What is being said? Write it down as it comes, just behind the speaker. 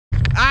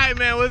Alright,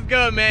 man, what's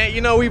good, man?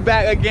 You know, we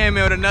back again,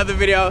 man, with another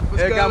video.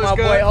 I got my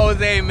boy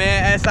Jose,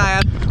 man,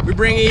 SI. We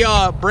bringing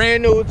y'all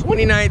brand new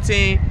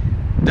 2019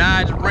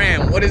 Dodge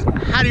Ram.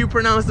 How do you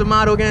pronounce the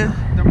model again?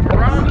 The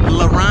Laramie.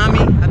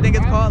 Laramie, I think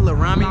it's called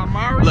Laramie.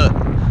 Look,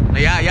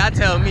 y'all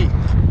tell me.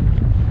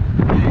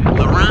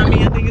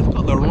 Laramie, I think it's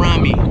called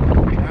Laramie.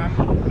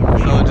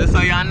 So just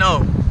so y'all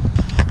know,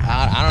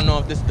 I don't know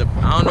if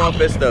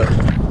it's the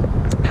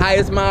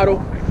highest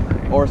model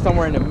or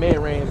somewhere in the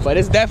mid-range, but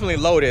it's definitely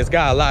loaded. It's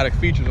got a lot of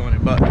features on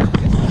it. But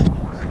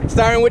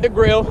starting with the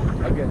grill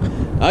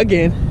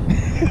again.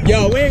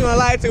 Yo, we ain't gonna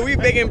lie to you, we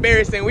big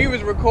embarrassing. We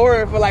was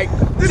recording for like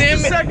 10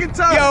 minutes. Second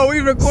time. Yo, we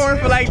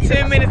recording for like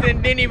 10 minutes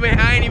and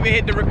I ain't even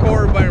hit the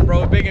record button,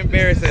 bro. Big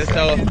embarrassing.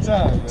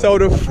 So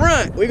the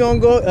front, we gonna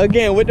go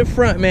again with the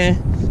front,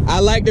 man. I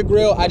like the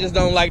grill, I just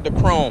don't like the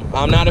chrome.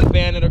 I'm not a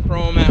fan of the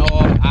chrome at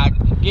all.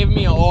 Give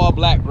me an all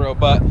black grill,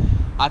 but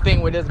I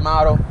think with this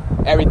model,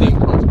 everything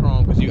comes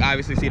chrome, because you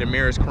obviously see the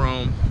mirrors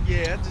chrome.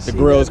 Yeah, I just the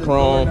grill's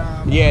chrome.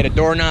 Yeah, the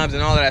doorknobs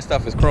and all of that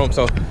stuff is chrome.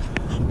 So,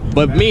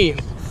 but me,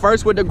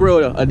 first with the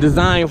grill, a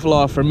design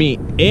flaw for me.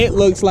 It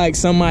looks like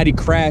somebody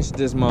crashed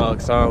this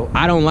mug, so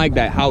I don't like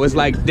that. How it's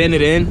like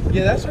dented in.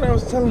 Yeah, that's what I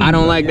was telling you. I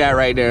don't like that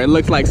right there. It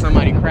looks like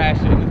somebody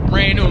crashed it. It's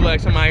brand new, like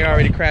somebody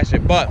already crashed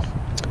it. But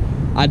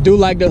I do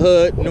like the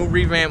hood, new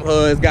revamp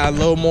hood. It's got a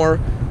little more,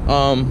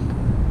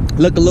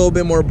 look a little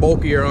bit more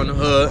bulkier on the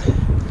hood.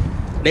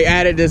 They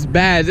added this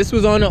badge. This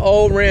was on the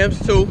old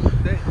Rams too,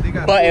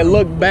 but it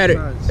looked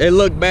better. It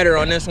looked better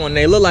on this one.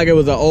 They looked like it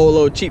was an old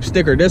little cheap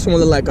sticker. This one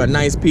looked like a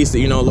nice piece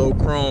of, you know, little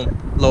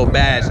chrome, little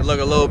badge. It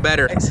looked a little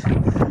better.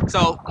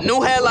 So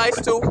new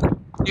headlights too.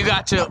 You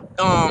got your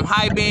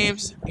high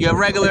beams, your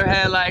regular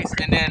headlights,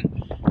 and then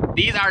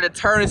these are the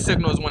turn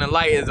signals when the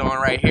light is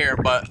on right here.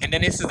 And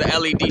then this is the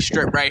LED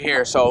strip right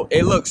here. So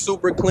it looks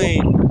super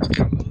clean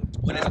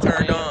when it's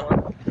turned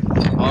on.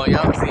 Oh,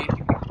 y'all see.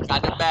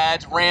 Got the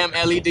badge, Ram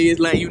LEDs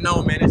letting you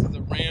know, man, this is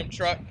a Ram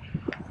truck.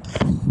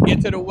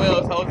 Get to the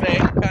wheels, Jose.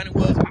 What kind of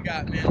wheels we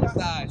got, man? What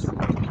size?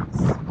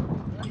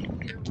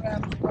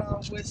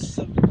 With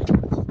some,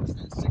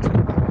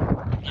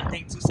 I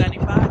think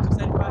 275,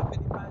 275,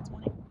 55,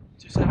 20.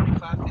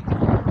 275, 50.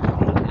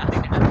 I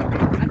think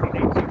they look a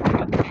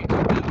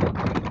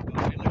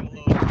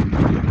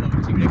little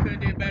cheap. They could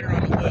have did better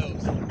on the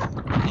wheels. A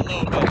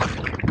little bit.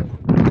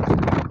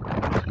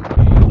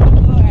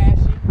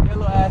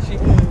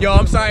 Yo,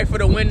 I'm sorry for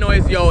the wind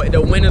noise. Yo, the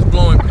wind is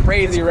blowing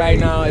crazy right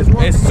now.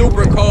 It's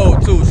super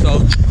cold too. So, all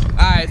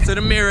right, so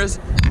the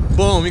mirrors,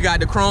 boom. You got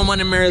the chrome on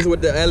the mirrors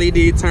with the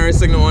LED turn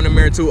signal on the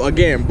mirror too.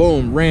 Again,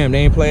 boom, Ram.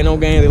 They ain't playing no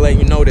games. They let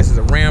you know this is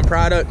a Ram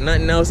product.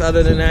 Nothing else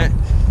other than that.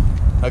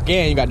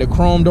 Again, you got the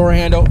chrome door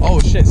handle. Oh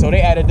shit, so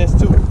they added this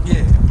too.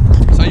 yeah.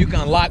 So you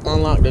can unlock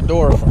the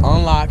door,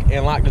 unlock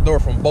and lock the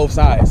door from both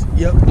sides.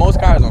 Yep. Most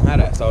cars don't have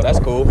that, so that's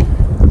cool.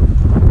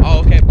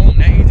 Oh, okay, boom.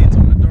 That easy to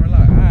the door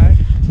lock. All right.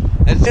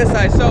 That's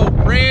inside. So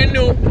brand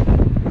new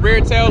rear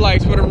tail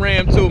lights for the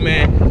Ram too,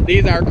 man.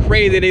 These are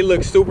crazy. They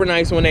look super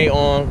nice when they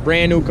on.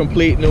 Brand new,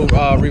 complete new,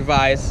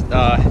 revised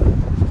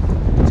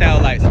tail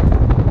lights. All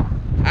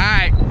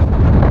right.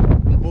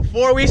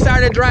 Before we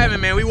started driving,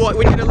 man, we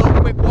did a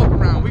little quick walk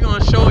around. We're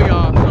gonna show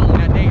y'all something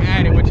that they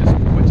added, which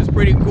is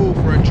pretty cool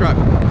for a truck.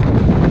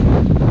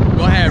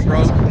 Go ahead,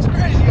 bro. It's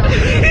crazy out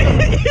here.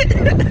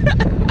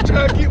 I'm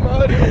trying to keep my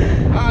hoodie.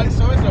 Alright,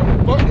 so it's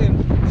a button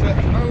to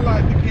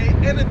unlock the gate,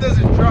 and it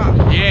doesn't drop.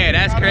 Yeah,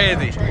 that's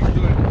crazy.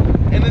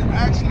 And it's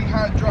actually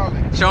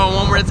hydraulic. Show them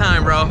one more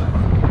time, bro.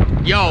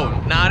 Yo,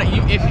 now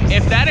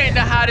if that ain't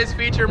the hottest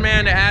feature,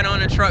 man, to add on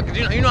the truck, cause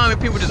you know how many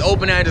people just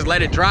open that and just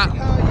let it drop?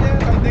 Hell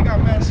yeah, like they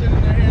got mad shit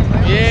in their hands.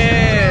 Like,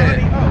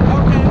 Yeah.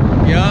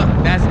 Oh, okay.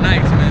 Yeah, that's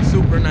nice, man.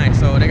 Super nice.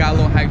 So they got a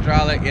little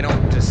hydraulic. It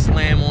don't just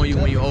slam on you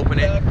when you open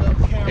it.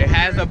 It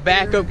has a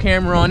backup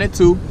camera on it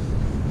too.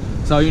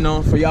 So, you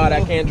know, for y'all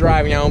that can't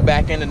drive, y'all don't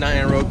back into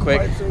nothing real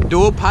quick.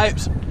 Dual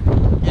pipes,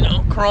 you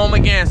know, chrome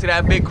again. See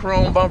that big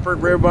chrome bumper,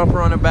 rear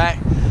bumper on the back?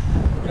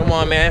 Come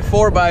on, man,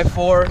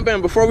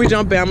 4x4. Before we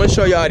jump in, I'm gonna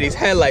show y'all these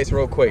headlights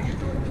real quick.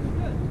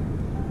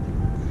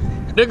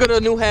 Look at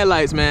the new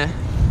headlights, man.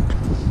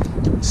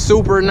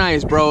 Super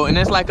nice, bro. And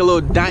it's like a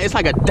little, it's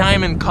like a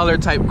diamond color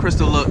type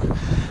crystal look.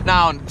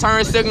 Now,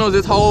 turn signals,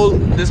 this whole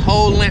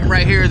length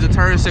right here is a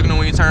turn signal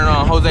when you turn it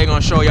on. Jose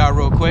gonna show y'all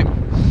real quick.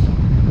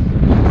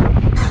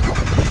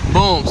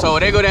 Boom, so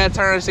there go that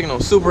turn signal.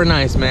 Super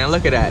nice, man.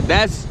 Look at that.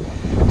 That's,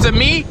 to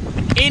me,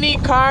 any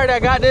car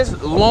that got this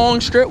long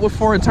strip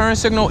for a turn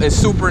signal is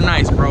super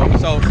nice, bro.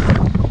 So,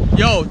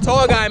 yo,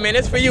 tall guy, man,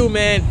 it's for you,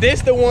 man.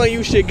 This the one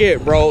you should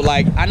get, bro.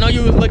 Like, I know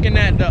you was looking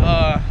at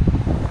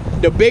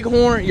the big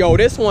horn. Yo,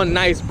 this one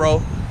nice,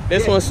 bro.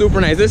 This one's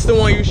super nice. This is the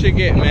one you should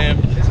get, man.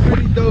 It's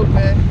pretty dope,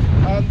 man.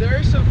 There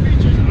are some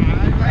features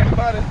I like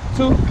about it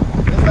too.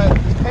 It's like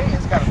this paint,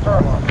 it's got a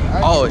pearl on it.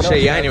 Oh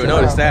shit, yeah, I didn't even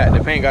notice that.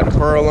 The paint got a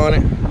pearl on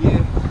it.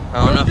 Yeah.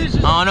 I don't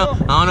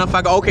know if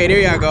I go. Okay, there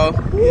y'all go.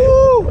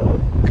 Woo!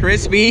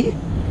 Crispy.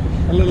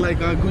 I look like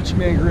Gucci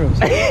Man grills.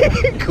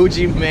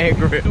 Gucci Man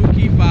grill. New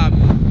key fob.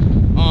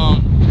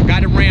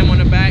 Got a Ram on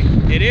the back.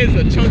 It is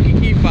a chunky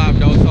key fob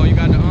though, so you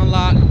got the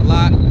unlock,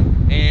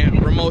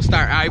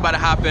 start. All right, you about to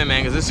hop in,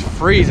 man, because it's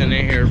freezing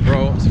in here,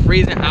 bro. It's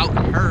freezing out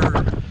here.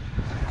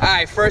 All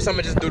right, first I'm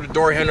gonna just do the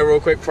door handle real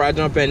quick before I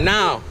jump in.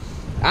 Now,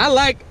 I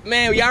like,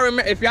 man, y'all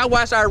remember, if y'all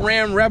watched our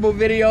Ram Rebel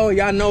video,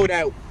 y'all know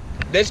that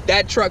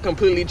that truck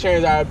completely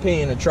changed our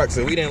opinion of trucks.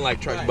 So we didn't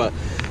like trucks, but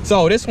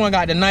so this one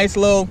got the nice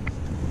little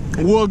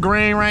wood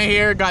grain right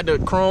here, got the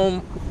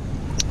chrome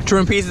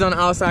trim pieces on the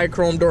outside,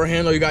 chrome door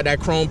handle. You got that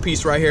chrome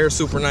piece right here,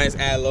 super nice,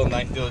 add a little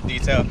nice little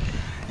detail.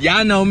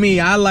 Y'all know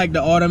me, I like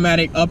the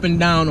automatic up and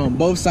down on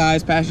both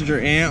sides, passenger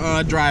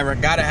and driver,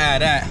 gotta have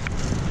that.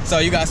 So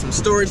you got some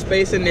storage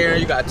space in there,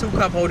 you got 2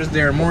 cup holders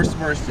there, more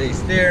storage space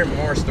there,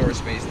 more storage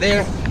space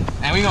there.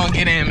 And we gonna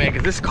get in, man,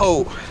 cause it's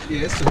cold.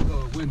 Yeah, it's so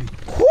cold, windy.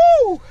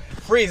 Woo!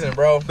 Freezing,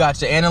 bro.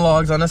 Got your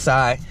analogs on the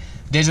side,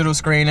 digital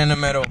screen in the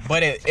middle,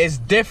 but it's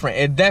different.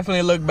 It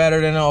definitely looked better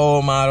than the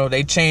old model.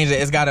 They changed it.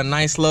 It's got a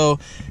nice little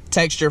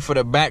texture for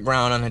the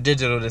background on the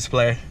digital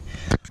display.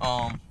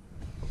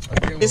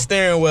 The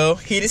steering wheel,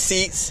 heated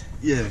seats.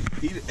 Yeah,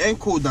 heated and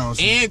cool down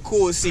seats. And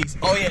cool seats.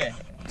 Oh yeah.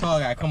 Tall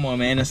guy, come on,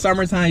 man. In the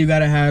summertime, you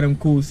gotta have them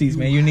cool seats,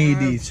 man. You need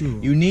these.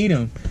 You need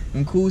them.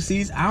 Them cool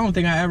seats. I don't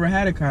think I ever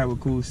had a car with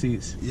cool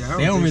seats. Yeah,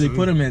 they don't really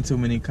put them in too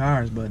many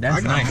cars, but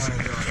that's nice.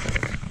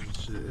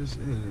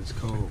 It's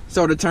cold.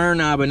 So the turn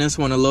knob in this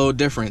one a little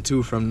different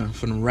too from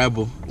the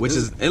Rebel, which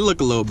is it look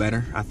a little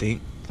better, I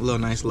think. A little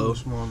nice, a little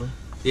smaller.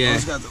 Yeah.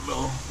 It's got the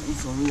little.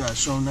 You got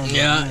show them.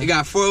 Yeah, you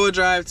got 4-wheel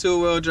drive,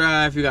 2-wheel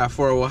drive. You got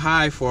 4-wheel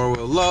high,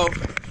 4-wheel low.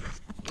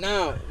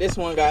 Now this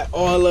one got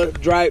all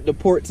the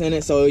ports in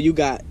it, so you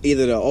got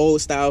either the old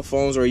style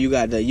phones or you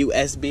got the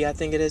USB. I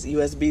think it is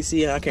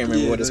USB-C. I can't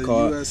remember what it's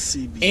called.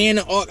 USB. And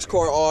the aux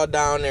cord all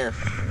down there.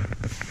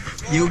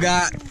 You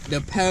got the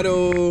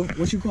pedal,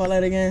 what you call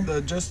that again?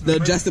 The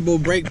adjustable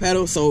brake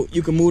pedal, so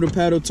you can move the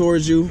pedal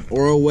towards you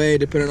or away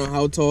depending on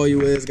how tall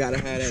you is. Gotta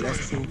have that.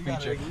 That's a cool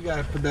feature. You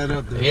gotta put that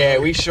up there. Yeah,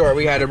 we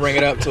had to bring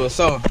it up to it.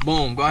 So,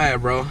 boom, go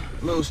ahead, bro.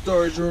 Little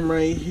storage room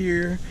right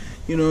here.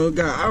 You know,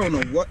 I don't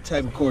know what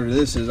type of quarter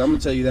this is. I'm gonna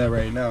tell you that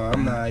right now.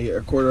 I'm not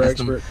a quarter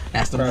expert.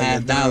 That's them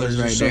 $half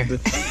right there.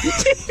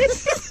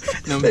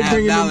 Them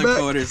 $half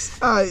quarters.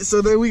 All right,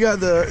 so then we got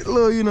the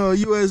little, you know,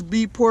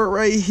 USB port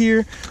right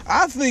here.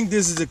 I think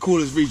this is the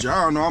coolest feature.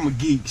 I don't know. I'm a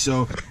geek,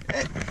 so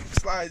it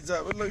slides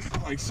up. It looks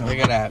like something.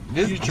 Look at that.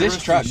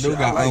 This truck do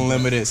got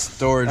unlimited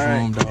storage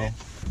room though.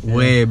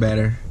 Way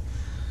better.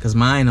 Cause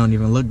mine don't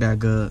even look that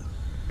good.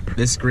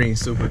 This screen's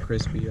super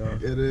crispy, y'all.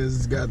 It is.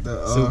 It's got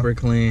the super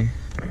clean.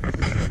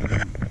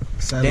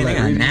 Then they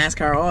got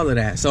NASCAR, all of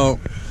that. So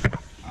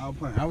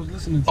Alpine. I was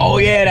listening to. Oh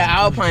yeah, the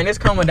Alpine. This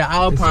come with the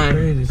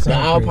Alpine. The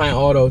Alpine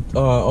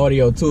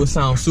audio too. It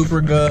sounds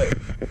super good.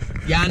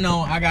 Y'all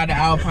know I got the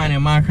Alpine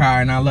in my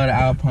car, and I love the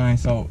Alpine.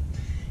 So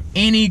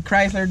any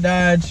Chrysler,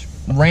 Dodge,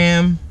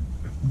 Ram,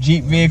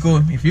 Jeep vehicle,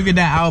 if you get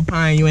that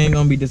Alpine, you ain't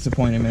gonna be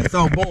disappointed, man.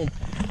 So boom,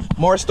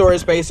 more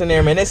storage space in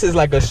there, man. This is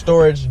like a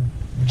storage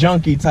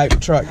junkie type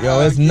truck,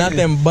 yo. It's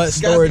nothing but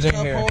storage in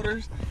here.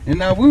 Holders. And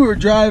now we were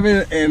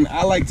driving, and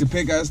I like to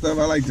pick out stuff.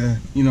 I like to,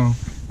 you know,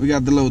 we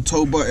got the little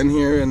tow button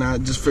here, and I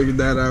just figured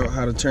that out,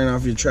 how to turn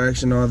off your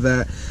traction, all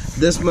that.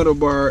 This middle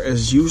bar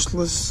is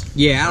useless.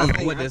 Yeah, I don't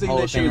know what this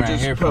whole thing right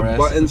here for us.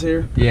 Buttons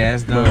here. Yeah,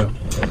 it's dumb.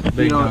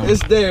 You know,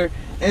 it's there.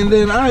 And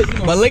then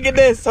but look at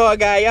this, tall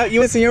guy.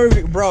 You listen to your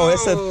review, bro.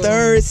 It's a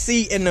 3rd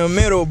seat in the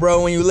middle,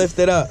 bro. When you lift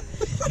it up,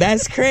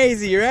 that's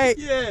crazy, right?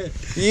 Yeah.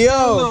 Yo.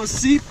 A little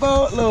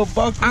seatbelt, little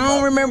buckle. I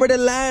don't remember the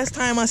last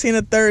time I seen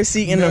a 3rd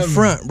seat in the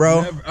front,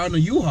 bro. On a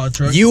U-Haul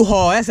truck.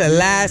 U-Haul. That's the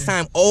last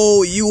time.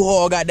 Old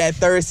U-Haul got that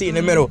 3rd seat in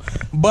the middle.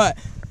 But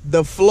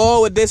the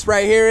flaw with this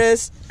right here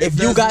is if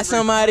you got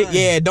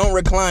somebody, don't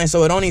recline.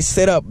 So it only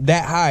sit up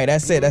that high.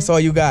 That's it. That's all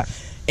you got.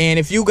 And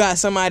if you got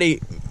somebody,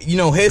 you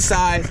know, his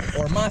size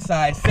or my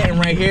size sitting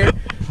right here,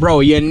 bro,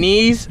 your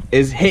knees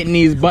is hitting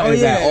these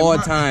buttons at all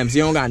times.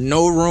 You don't got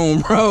no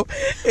room, bro.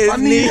 His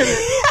knees.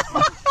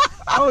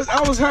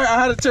 I was hurt.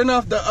 I had to turn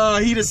off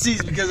the heated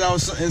seats because I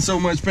was in so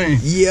much pain.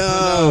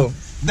 Yo.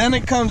 Then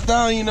it comes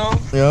down, you know.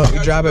 Yep,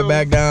 you drop it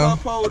back down. Cup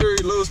holder,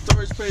 little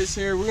storage space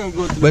here. We're gonna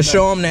go through. But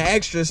show them the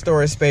extra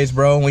storage space,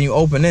 bro. When you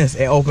open this,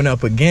 it open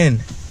up again.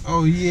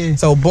 Oh yeah.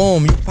 So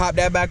boom, you pop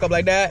that back up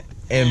like that.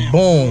 And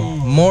boom,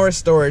 more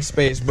storage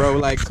space, bro.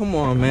 Like, come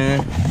on,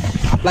 man.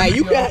 Like,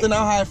 you got nothing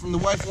out high from the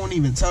wife won't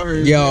even tell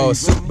her. Yo,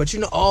 but you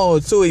know,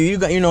 too, you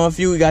got, you know, if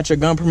you got your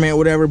gun permit,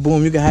 whatever,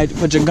 boom, you can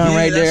put your gun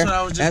right there.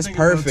 That's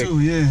perfect. Too,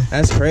 yeah.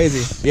 That's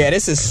crazy. Yeah,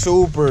 this is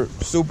super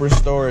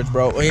storage,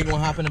 bro. Are you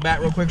gonna hop in the back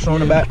real quick? Show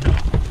in the back.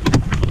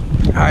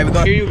 All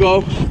right, here you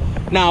go.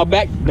 Now,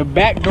 the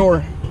back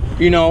door.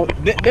 You know,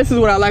 this is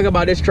what I like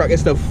about this truck.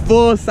 It's the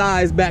full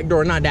size back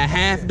door, not that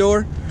half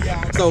door.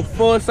 Yeah. So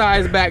full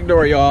size back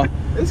door, y'all.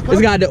 It's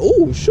got the,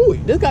 ooh,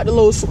 shoot. This got the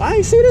little, I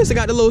ain't see this. It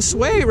got the little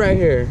sway right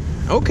here.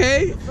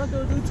 Okay.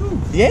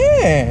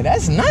 Yeah,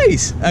 that's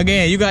nice.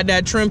 Again, you got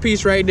that trim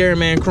piece right there,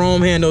 man.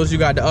 Chrome handles. You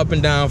got the up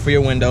and down for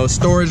your windows.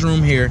 Storage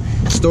room here.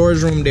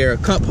 Storage room there.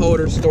 Cup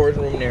holder. Storage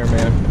room there,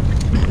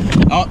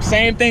 man. Oh,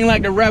 same thing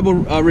like the Rebel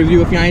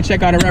review. If you ain't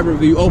check out a Rebel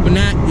review, you open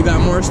that. You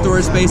got more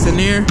storage space in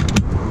there.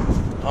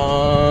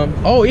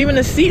 Oh, even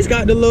the seats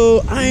got the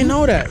little, I didn't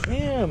know that.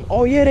 Damn.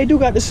 Oh yeah, they do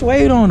got the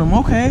suede on them.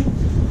 Okay.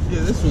 Yeah,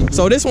 this one.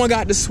 So this one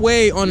got the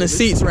suede on the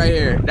seats right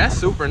here. That's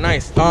super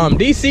nice.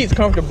 These seats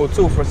comfortable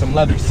too for some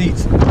leather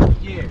seats.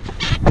 Yeah.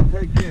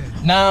 Heck yeah.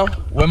 Now,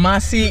 with my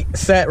seat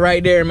set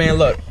right there, man,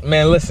 look,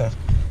 man, listen.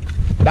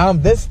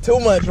 This too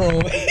much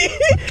room.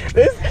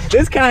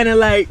 this kind of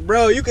like,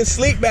 bro, you can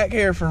sleep back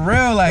here for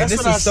real. Like,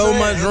 this is so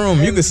much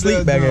room. You can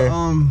sleep back here.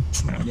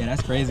 Yeah,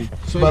 that's crazy.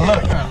 So but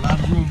look, got a lot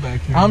of room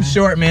back here. I'm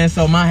short, man,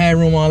 so my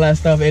headroom, all that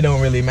stuff, it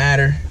don't really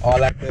matter. All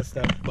that good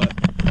stuff. But,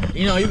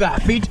 you know, you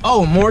got feature.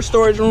 Oh, more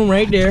storage room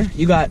right there.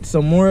 You got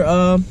some more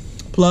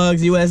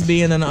plugs,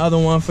 USB, and then the other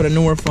one for the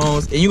newer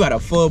phones. And you got a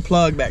full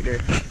plug back there.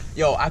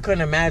 Yo, I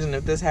couldn't imagine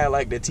if this had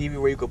like the TV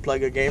where you could plug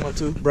your game up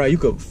to. Bro, you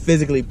could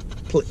physically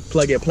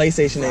plug your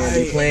PlayStation in and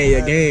be playing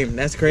your game.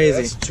 That's crazy.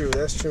 Yeah, that's true,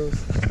 that's true.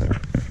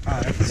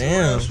 Alright,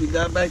 damn. What else we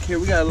got back here?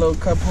 We got little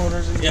cup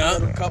holders in the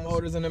middle. Yeah, cup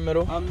holders in the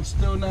middle. I'm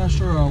still not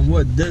sure on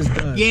what this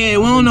does. Yeah,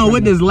 we don't know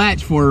what this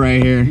latch for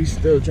right here. He's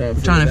still trying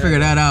to figure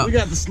that out. We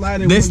got the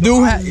sliding window. This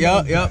do have,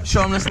 yep,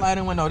 show them the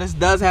sliding window. This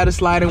does have a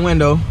sliding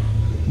window.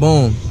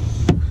 Boom.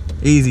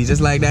 Easy,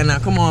 just like that. Now,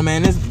 come on,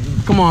 man.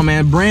 Come on,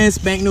 man. Brand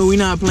spank new. We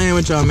not playing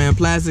with y'all, man.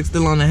 Plastic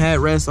still on the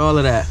headrest, all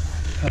of that.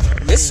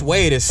 This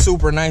suede is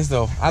super nice,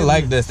 though. I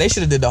like this. They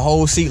should have did the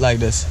whole seat like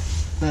this.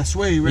 That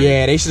suede, right?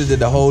 Yeah, they should have did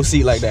the whole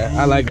seat like that.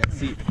 I like that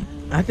seat.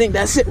 I think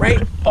that's it,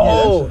 right?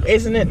 Oh,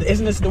 isn't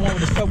this the one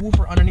with the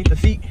subwoofer underneath the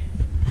seat?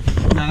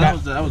 Nah,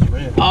 that was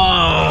red.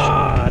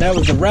 Ah, that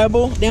was the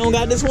Rebel. They don't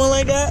got this one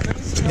like that?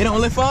 They don't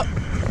lift up?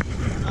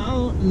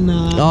 Oh,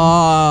 no.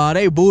 Oh,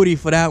 they booty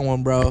for that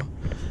one, bro.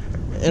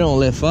 It don't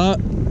lift up.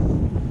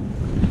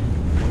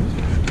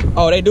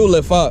 Oh, they do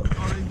lift up.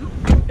 Oh, they do?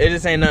 It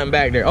just ain't nothing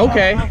back there.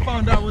 Okay. I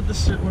found out what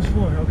this shit was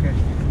for. Okay.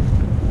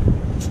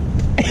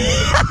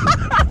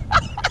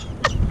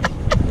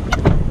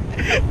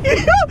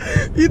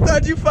 You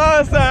thought you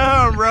found something,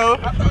 huh, bro? I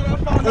thought I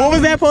found out. What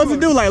was that supposed to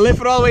do? Like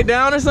lift it all the way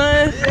down or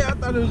something? Yeah, I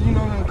thought it was, you know,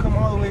 gonna come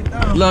all the way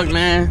down. Look,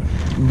 man.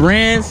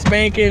 Brand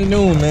spanking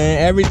new, man.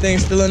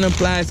 Everything's still in the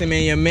plastic,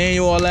 man. Your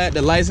manual, all that.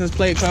 The license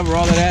plate cover,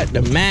 all of that.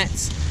 The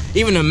mats.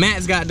 Even the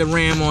mats got the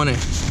RAM on it.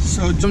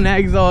 So, from that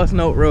exhaust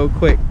note real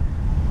quick.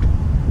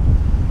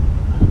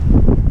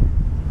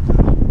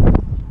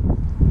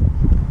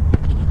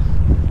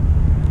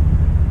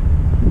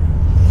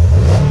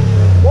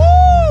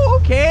 Woo,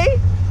 okay.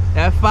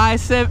 That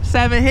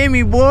 5.7 hit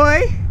me,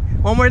 boy.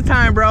 One more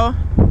time, bro.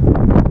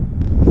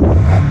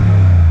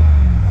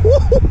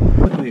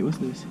 Wait, what's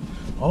this?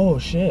 Oh,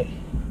 shit.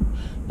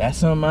 That's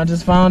something I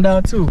just found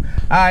out, too.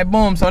 All right,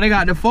 boom. So, they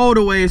got the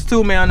foldaways,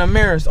 too, man, on the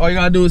mirrors. All you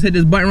gotta do is hit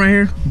this button right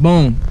here.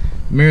 Boom.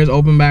 Mirrors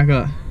open back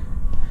up.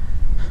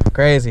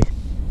 Crazy.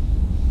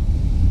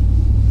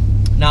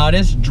 Now,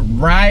 this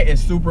ride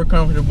is super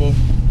comfortable.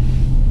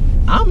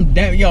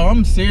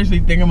 I'm seriously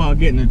thinking about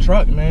getting a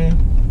truck, man,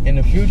 in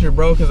the future,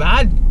 bro. Cause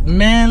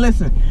man,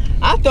 listen,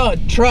 I thought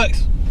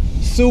trucks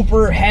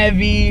super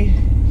heavy,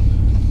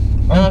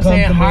 you know what I'm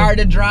saying, hard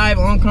to drive,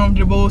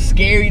 uncomfortable,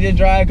 scary to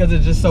drive because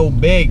it's just so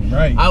big.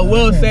 Right. I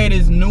will say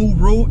this new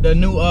the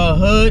new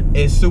hood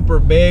is super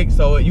big,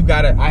 so I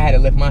had to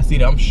lift my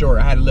seat up. I'm short.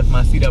 I had to lift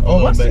my seat up a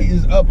little bit. My seat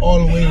is up all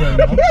the way right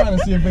now. I'm trying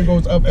to see if it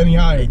goes up any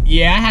higher.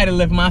 Yeah, I had to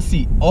lift my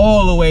seat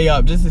all the way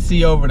up just to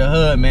see over the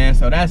hood, man.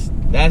 So that's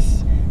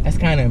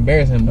kind of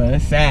embarrassing, but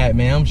it's sad,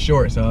 man. I'm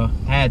short, so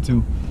I had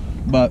to.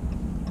 But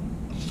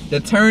the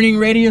turning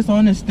radius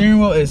on the steering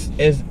wheel is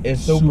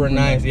super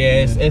nice.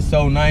 Yeah, it's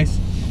so nice.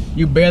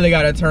 You barely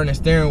gotta turn the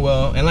steering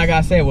wheel. And like I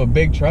said, with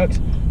big trucks,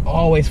 I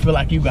always feel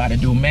like you gotta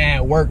do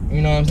mad work,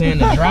 you know what I'm saying,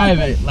 to drive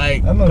it.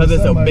 Like, because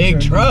it's a big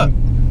truck.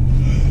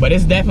 But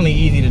it's definitely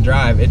easy to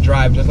drive. It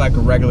drives just like a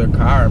regular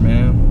car,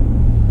 man.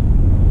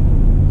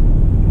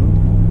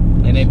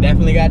 And it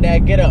definitely got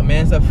that get up,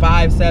 man. It's a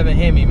 5.7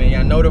 Hemi, man.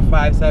 Y'all know the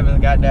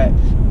 5.7 got that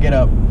get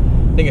up.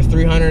 I think it's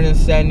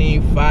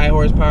 375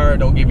 horsepower,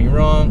 don't get me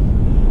wrong.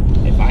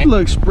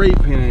 Look, spray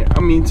painted.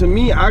 I mean, to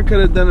me, I could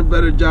have done a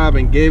better job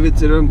and gave it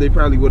to them. They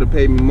probably would have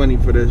paid me money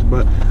for this,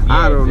 but yeah,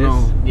 I don't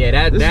know. Yeah,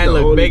 that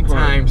look big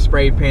time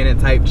spray painted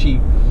type cheap,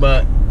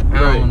 but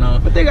I don't know.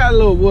 But they got a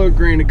little wood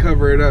grain to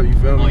cover it up, you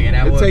feel me? Oh yeah,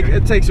 that wood grain.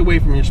 It takes away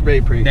from your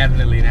spray paint.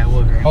 Definitely that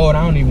wood grain. Oh, I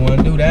don't even want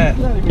to do that. It's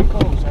not even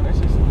cold, son. That's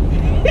just...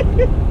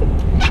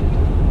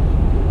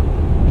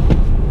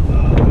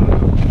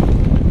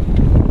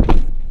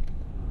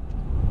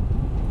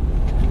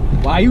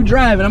 While you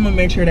driving, I'm gonna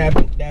make sure that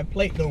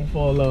plate don't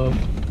fall off.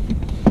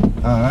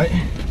 All right.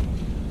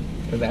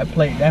 Cause that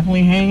plate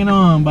definitely hanging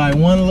on by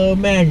one little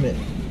magnet.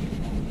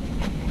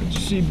 Put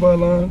your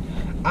seatbelt on.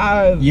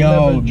 I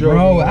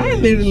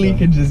literally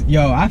could just,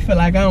 I feel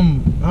like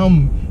I'm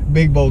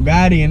Big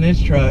Bugatti in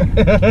this truck.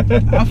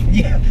 I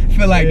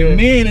feel like the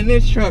man in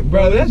this truck,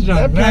 bro. That's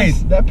just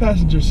nice. That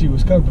passenger seat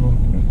was comfortable.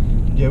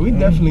 Yeah, we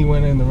definitely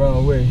went in the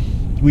wrong way.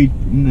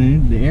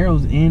 The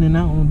arrow's in and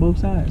out on both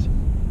sides.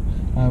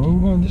 All right, where we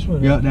going this way?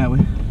 Yup, that way.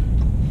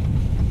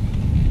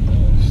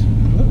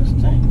 Look at this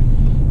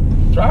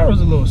thing.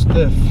 Driver's a little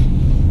stiff.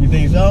 You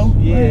think so?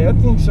 Yeah,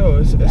 I think so.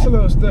 It's a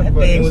little stiff, That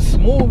but thing was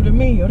smooth to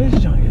me. Yo, this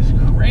joint is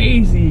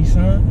crazy,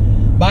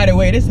 son. By the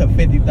way, this is a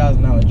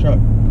 $50,000 truck.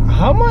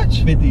 How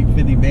much? 50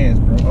 bands,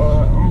 bro.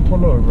 I'm gonna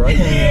pull over, bro. I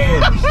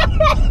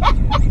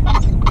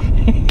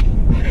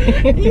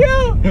can't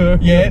Yo.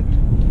 Yeah,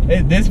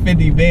 this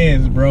 50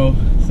 bands, bro.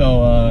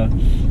 So,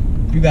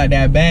 if you got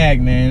that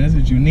bag, man, that's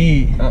what you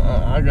need.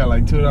 I got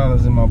like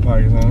 $2 in my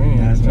pocket. So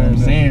That's what I'm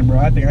saying, bro.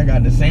 I think I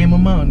got the same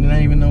amount, and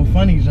I even know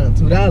funny junk,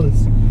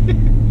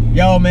 $2.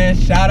 Yo, man,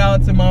 shout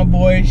out to my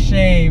boy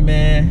Shane,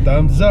 man.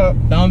 Thumbs up.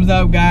 Thumbs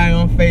up guy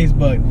on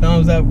Facebook.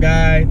 Thumbs up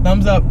guy.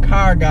 Thumbs up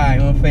car guy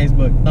on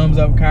Facebook. Thumbs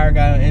up car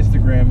guy on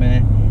Instagram,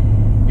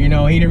 man. You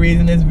know, he the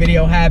reason this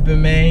video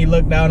happened, man. He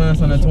looked out on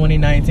us on the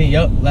 2019.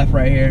 Yup, left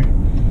right here.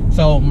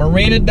 So,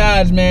 Marina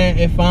Dodge, man.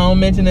 If I don't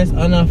mention this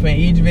enough in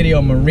each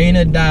video,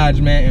 Marina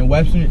Dodge, man. And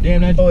Webster,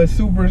 damn, that is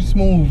super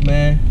smooth,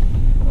 man.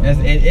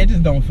 It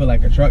just don't feel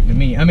like a truck to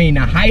me. I mean, the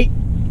height,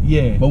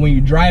 yeah. But when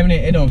you're driving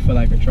it, it don't feel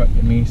like a truck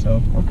to me,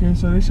 so. Okay,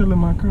 so they selling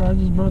my car. I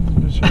just brought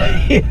this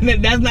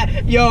bitch. That's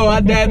not, yo,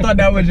 my dad thought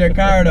that was your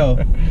car,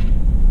 though.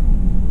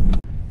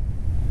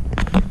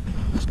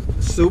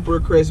 Super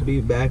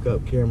crispy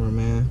backup camera,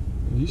 man.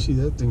 You see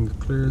that thing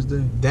clear as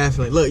day.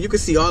 Definitely. Look, you can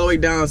see all the way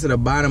down to the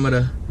bottom of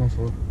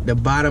the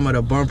bottom of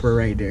the bumper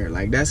right there.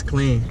 Like, that's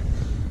clean.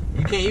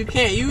 You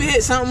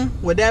hit something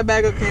with that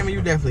backup camera,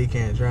 you definitely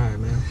can't drive,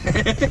 man.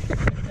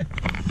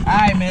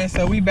 Alright, man,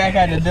 so we back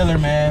at the dealer,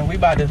 man. We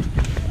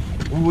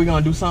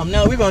gonna do something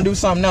else. We're gonna do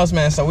something else,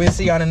 man. So we'll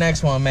see you on the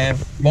next one, man.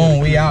 Boom,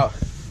 we out.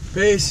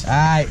 Peace.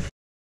 Alright.